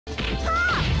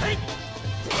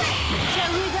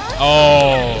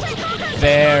Oh,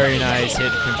 very nice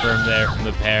hit confirmed there from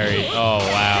the parry. Oh,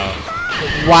 wow.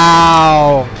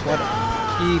 Wow.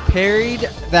 He parried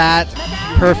that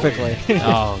perfectly.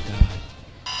 Oh, God.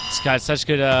 It's got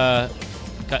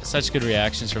such good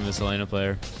reactions from this Elena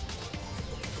player.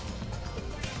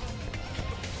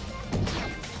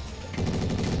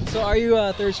 So are you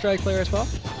a third strike player as well?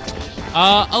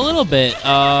 A little bit.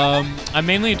 I'm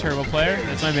mainly a turbo player.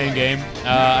 That's my main game.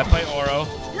 I play Oro,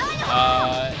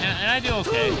 and I do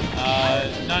okay.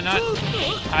 Not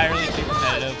entirely too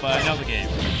competitive, but I know the game.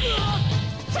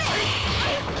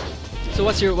 So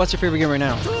what's your favorite game right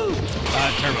now?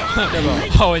 Turbo.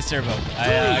 Turbo. Always turbo.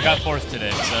 I got 4th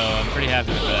today, so I'm pretty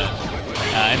happy with that.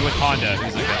 And with Honda,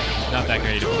 who's like not that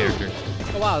great of a character.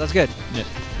 Oh wow, that's good. Yeah.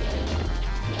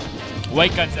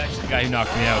 White Gun's actually the guy who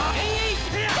knocked me out.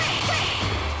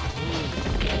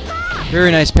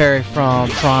 Very nice parry from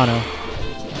Toronto.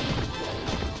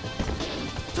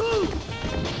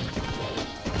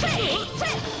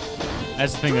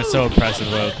 That's the thing that's so impressive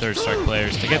about third strike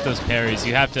players. To get those parries,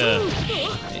 you have to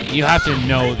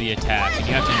know the attack, and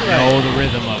you have to know the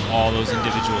rhythm of all those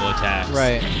individual attacks.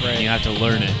 Right. And you have to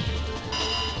learn it.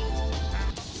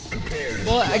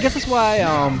 Well, I guess that's why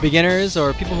beginners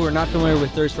or people who are not familiar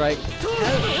with third strike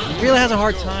really has a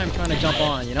hard time trying to jump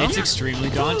on. You know, it's extremely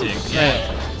daunting. Yeah.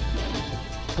 Right.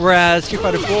 Whereas Street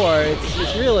Fighter 4,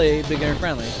 it's really beginner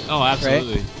friendly. Oh,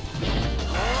 absolutely. Right?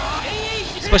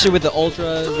 Especially with the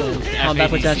ultras and combat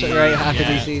potential, right? Half the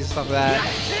DCs, stuff like that.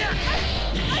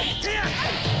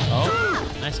 Oh,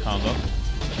 nice combo.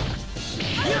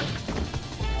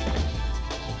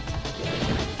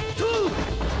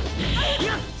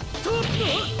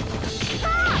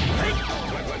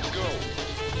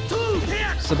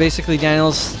 So basically,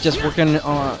 Daniel's just working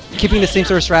on keeping the same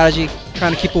sort of strategy,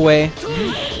 trying to keep away,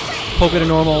 poke at the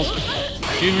normals.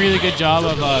 Doing a really good job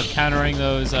of countering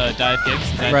those dive kicks,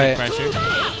 dive kick pressure.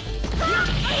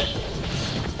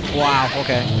 Wow,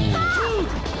 okay.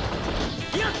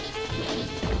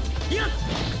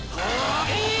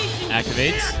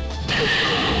 Activates.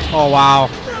 Oh, wow.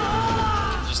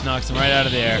 Just knocks him right out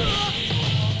of the air.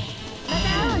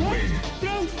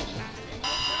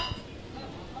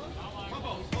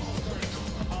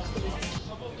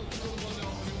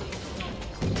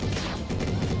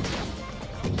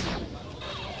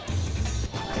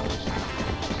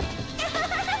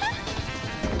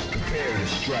 Prepare to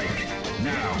strike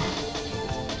now.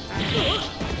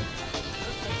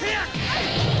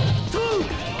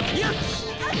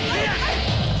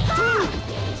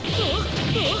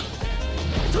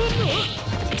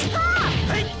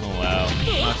 Oh wow.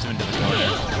 Knocks him into the corner.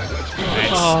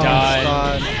 Nice Oh,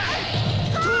 stun.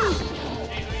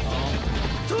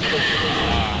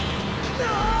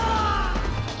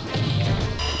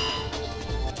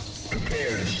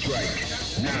 Prepare to strike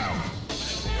now.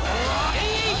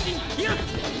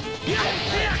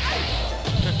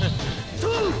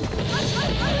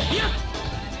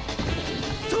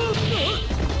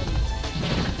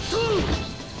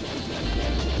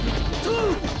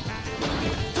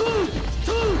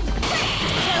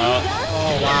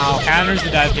 Oh, wow. Counters the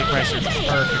dive kick pressure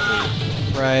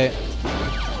perfectly. Right.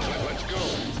 Let's go.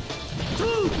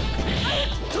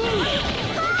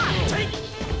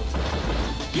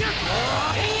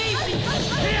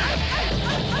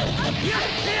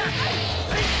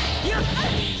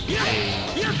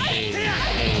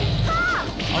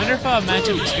 I wonder if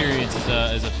matchup experience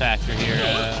is a factor here.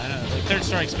 I don't know, third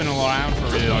strike's been around for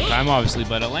a really long time, obviously,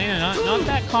 but Elena not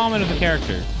that common of a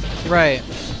character. Right.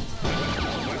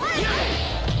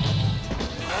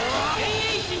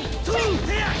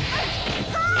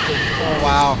 Oh,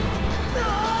 wow.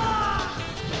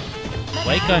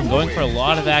 White Gun going for a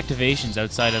lot of activations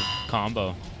outside of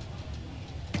combo.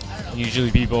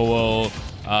 Usually people will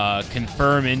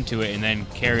confirm into it and then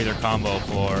carry their combo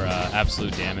for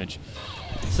absolute damage.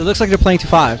 So it looks like they're playing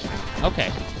 2-5.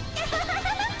 Okay.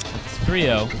 It's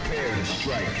 3-0. Prepare to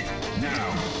strike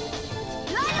now.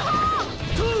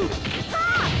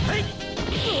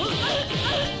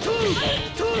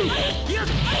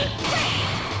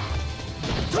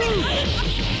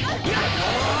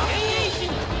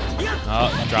 Oh,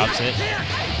 drops it.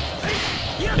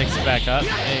 Picks it back up.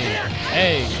 Hey,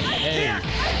 hey, hey.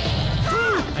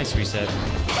 Nice reset.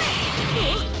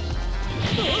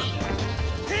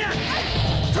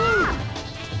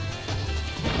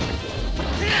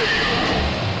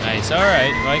 Nice,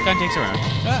 alright. White Gun takes a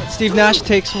round. Steve Nash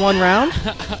takes one round.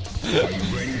 Are you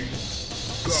ready?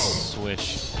 Go.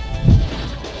 Swish.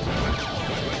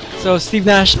 So Steve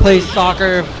Nash plays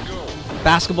soccer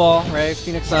basketball, right?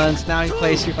 Phoenix Suns. Now he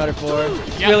plays Street Fighter 4.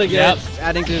 It's Yep, really good. yep. It's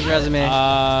adding to his resume.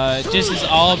 Just is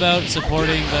all about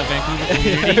supporting the Vancouver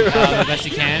community the best he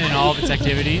can in all of its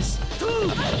activities.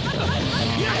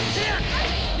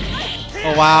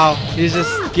 Oh wow, he's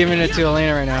just giving it to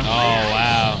Elena right now. Oh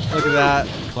wow, Look at that.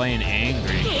 playing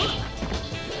angry.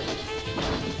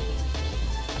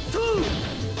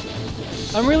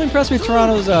 I'm really impressed with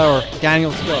Toronto's or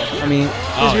Daniel's skill. I mean,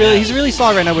 Oh, he's really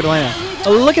solid right now with Elena.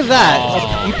 Oh, look at that.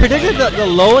 Oh. He predicted the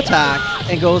low attack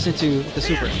and goes into the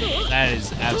super. That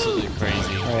is absolutely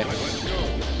crazy. All right.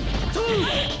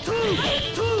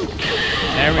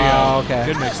 There we Oh, go. okay.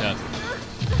 Good mix up.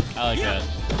 I like that.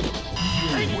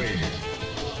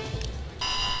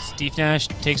 Steve Nash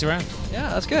takes a round. Yeah,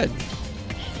 that's good.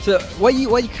 So what you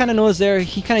kind of noticed there,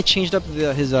 he kind of changed up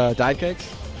his dive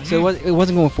kicks. So it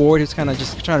wasn't going forward. He was kind of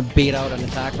just trying to bait out an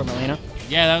attack from Elena.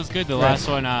 Yeah, that was good. The last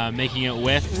one, making it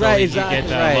whiff, so Right, he exactly, could get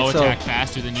the right. low So- attack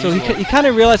faster than So usual. he kind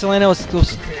of realized Elena was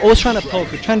always trying to poke,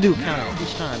 trying to do a counter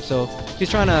each time. So he's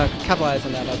trying to capitalize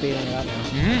on that by baiting it out now.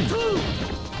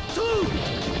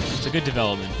 It's a good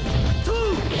development.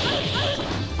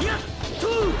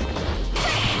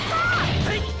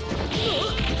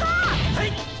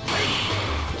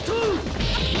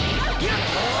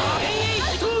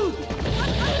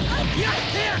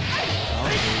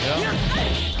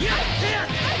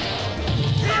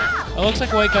 It looks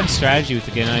like White Gun's strategy with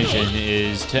the Genijin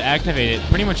is to activate it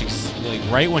pretty much like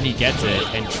right when he gets it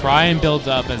and try and build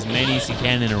up as many as he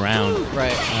can in a round.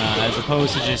 Right. As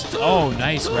opposed to just, oh,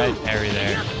 nice red parry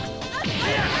there.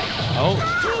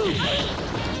 Oh.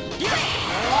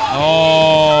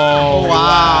 Oh,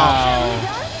 Wow.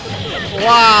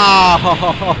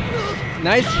 Wow.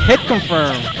 Nice hit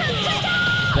confirmed.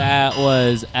 That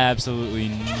was absolutely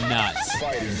nuts.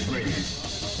 Fighters ready.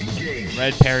 Engage.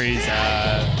 Red parries,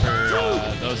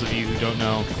 for those of you who don't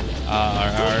know,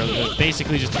 are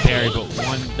basically just a parry, but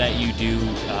one that you do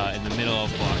in the middle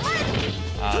of blocks.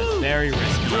 It's very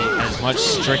risky, has much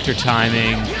stricter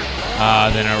timing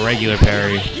than a regular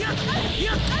parry.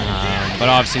 But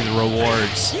obviously the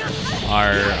rewards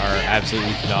are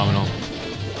absolutely phenomenal.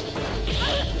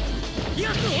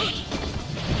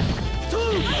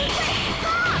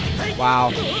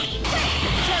 Wow.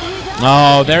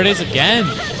 Oh, there it is again.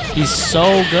 He's so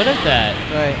good at that.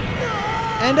 Right.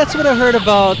 And that's what I heard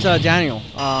about Daniel.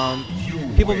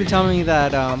 People have been telling me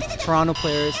that Toronto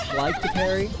players like to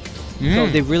parry. So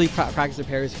they really practice their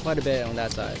parries quite a bit on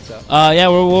that side. So. Yeah,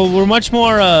 we're much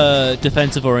more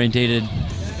defensive orientated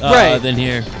than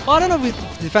here. Well, I don't know if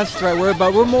defense is the right word,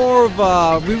 but we're more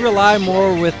of we rely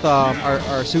more with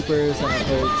our supers and our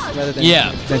pokes rather than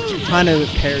than trying to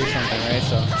parry something, right?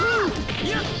 So,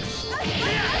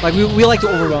 like we like to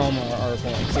overwhelm our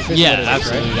opponents. So Yeah, what it is,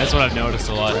 absolutely. right? That's what I've noticed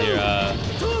a lot here.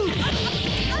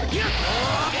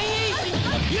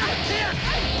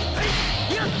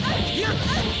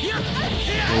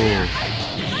 Ooh.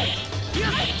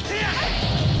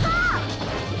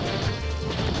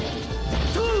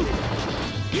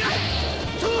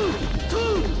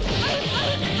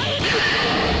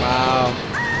 Wow,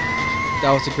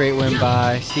 that was a great win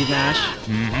by Steve Nash.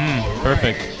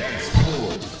 Perfect.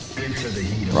 Into the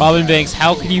heat of Robin Banks,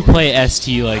 how can you play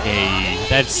ST like AE?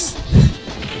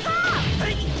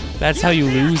 That's how you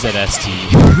lose at ST.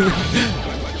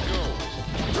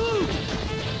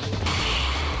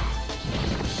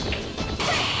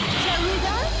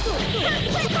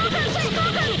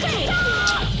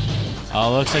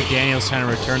 Oh, looks like Daniel's trying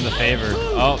to return the favor.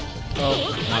 Oh,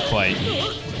 not quite.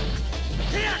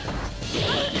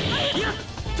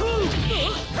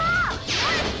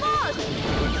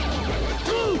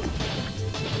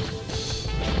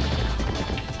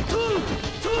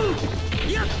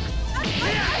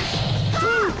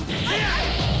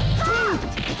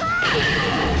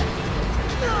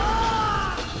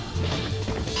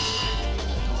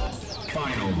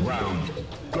 final round.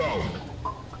 Go.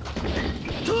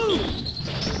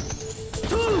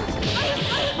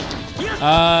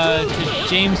 To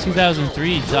James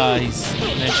 2003, he's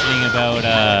mentioning about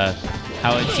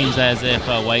how it seems as if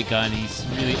White Gun, he's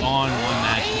really on one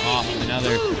match and off of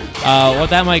another. What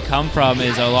that might come from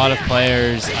is a lot of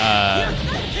players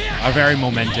are very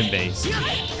momentum based,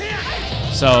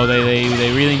 so they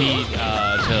really need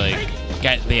to like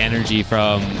get the energy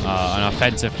from an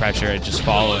offensive pressure and just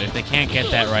follow it. If they can't get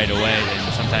that right away,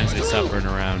 then sometimes they suffer in a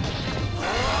round.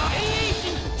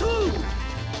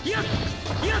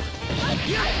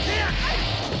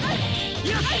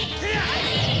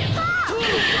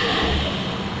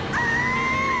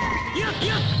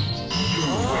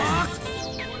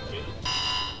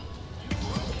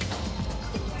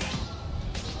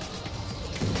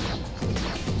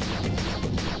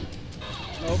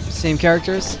 same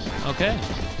characters. Okay.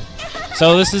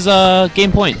 So this is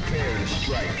game point. Prepare to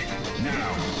strike.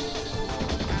 Now.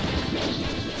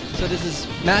 So this is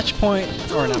match point,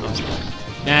 or not match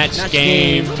point. Match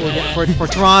game. For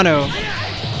Toronto.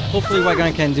 Hopefully White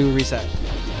Gun can do reset.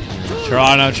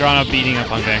 Toronto beating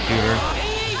up on Vancouver.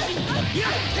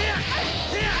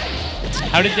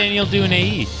 How did Daniel do in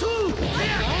AE?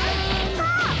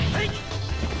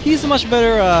 He's a much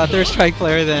better third strike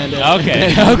player than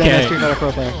Okay, than okay. a Street Fighter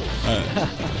Pro player.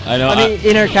 I know. I mean,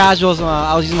 in our casuals,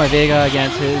 I was using my Vega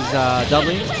against his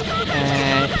Dudley,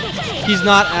 and he's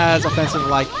not as offensive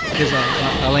like his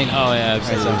Elena. Oh yeah,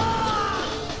 absolutely.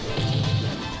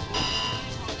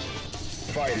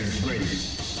 Fighters ready.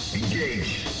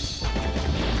 Engage.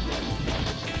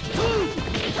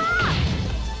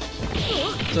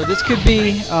 So this could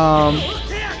be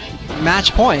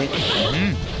match point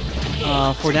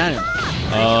for Daniel.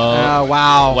 Oh,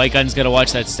 Wow. White Gun's gotta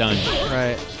watch that stun.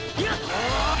 Right.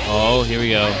 Oh, here we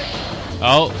go.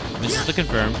 Oh, this is the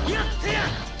confirm.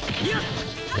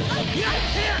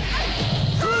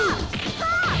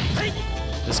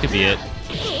 This could be it.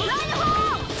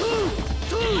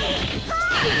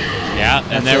 Yeah,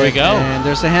 and there we go. And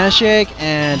there's a handshake,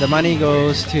 and the money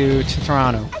goes to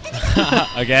Toronto.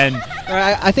 Again. All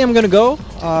right, I think I'm gonna go.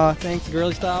 Thanks,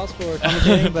 Girly Styles, for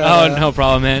commentating. But, Oh, no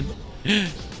problem, man.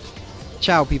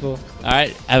 Ciao, people. All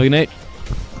right, have a good night.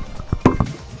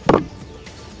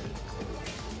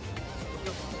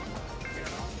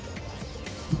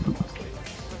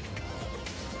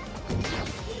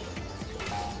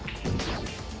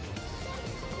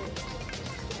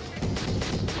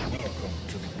 Welcome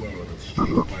to the world of Street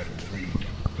Fighter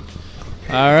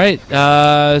 3. All right,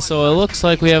 so it looks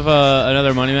like we have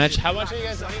another money match. How much are you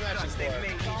guys money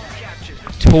matching for?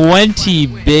 $20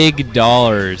 big.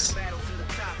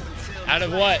 Out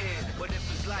of what?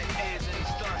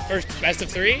 First best of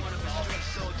 3?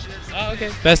 Oh,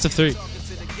 okay. Best of 3.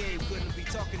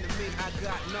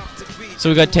 So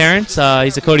we got Terrence.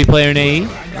 He's a Cody player in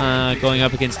AE, going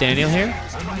up against Daniel here.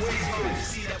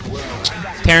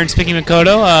 Terrence picking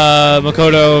Makoto.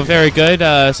 Makoto very good.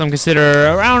 Some consider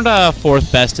around 4th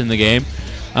best in the game.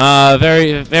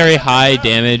 Very, very high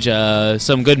damage.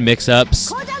 Some good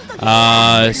mix-ups.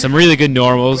 Some really good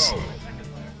normals.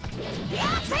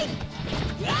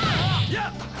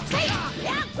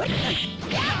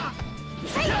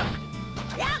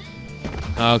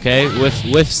 Okay,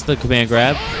 whiffs the command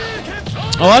grab.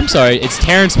 Oh, I'm sorry. It's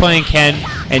Terrence playing Ken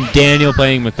and Daniel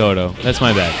playing Makoto. That's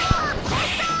my bad.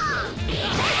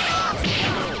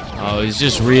 Oh, he's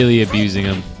just really abusing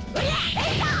him.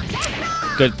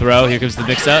 Good throw. Here comes the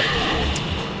mix-up.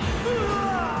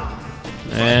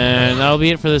 And that'll be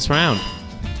it for this round.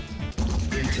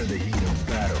 Into the heat of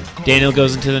battle. Daniel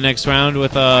goes into the next round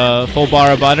with a full bar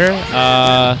of butter.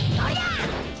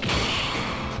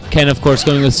 Ken, of course,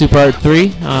 going with Super Art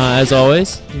 3, as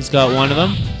always. He's got one of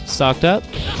them stocked up.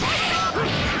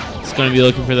 He's going to be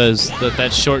looking for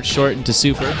that short into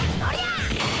Super.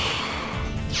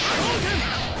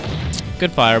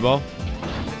 Good fireball.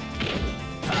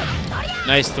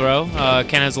 Nice throw.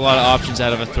 Ken has a lot of options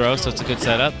out of a throw, so it's a good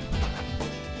setup.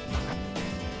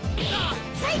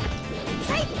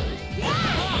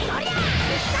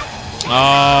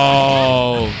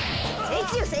 Oh!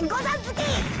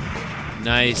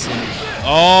 Nice.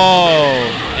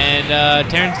 And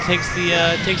Terrence takes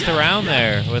the round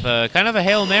there with a kind of a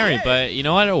Hail Mary, but you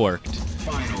know what? It worked.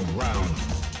 Final round.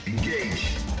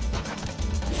 Engage.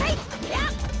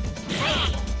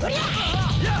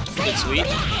 Good sweep.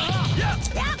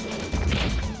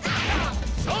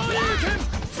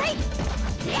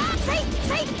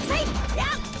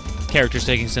 Character's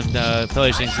taking some,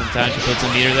 player's taking some time to put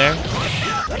some meter there.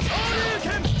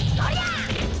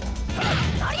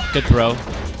 Good throw.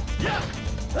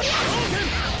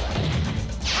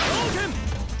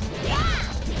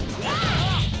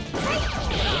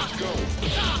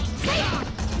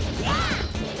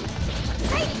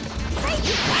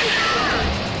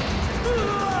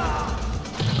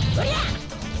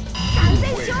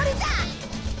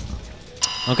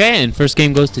 Okay, and first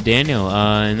game goes to Daniel,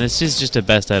 and this is just a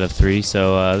best out of 3,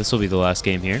 so this will be the last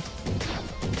game here.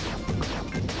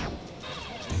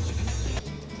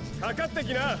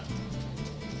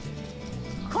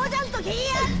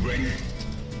 Ready?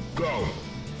 Go.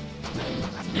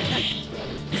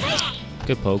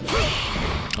 Good poke.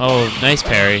 Oh, nice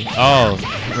parry. Oh,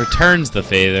 returns the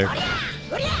Father.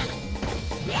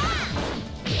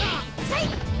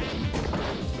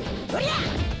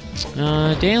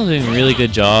 Daniel's doing a really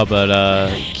good job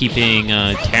at keeping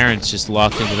Terrence just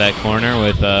locked into that corner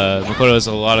with Makoto has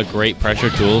a lot of great pressure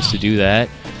tools to do that.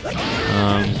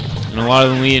 And a lot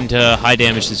of them lead into high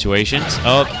damage situations.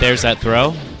 Oh, there's that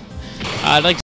throw. I'd like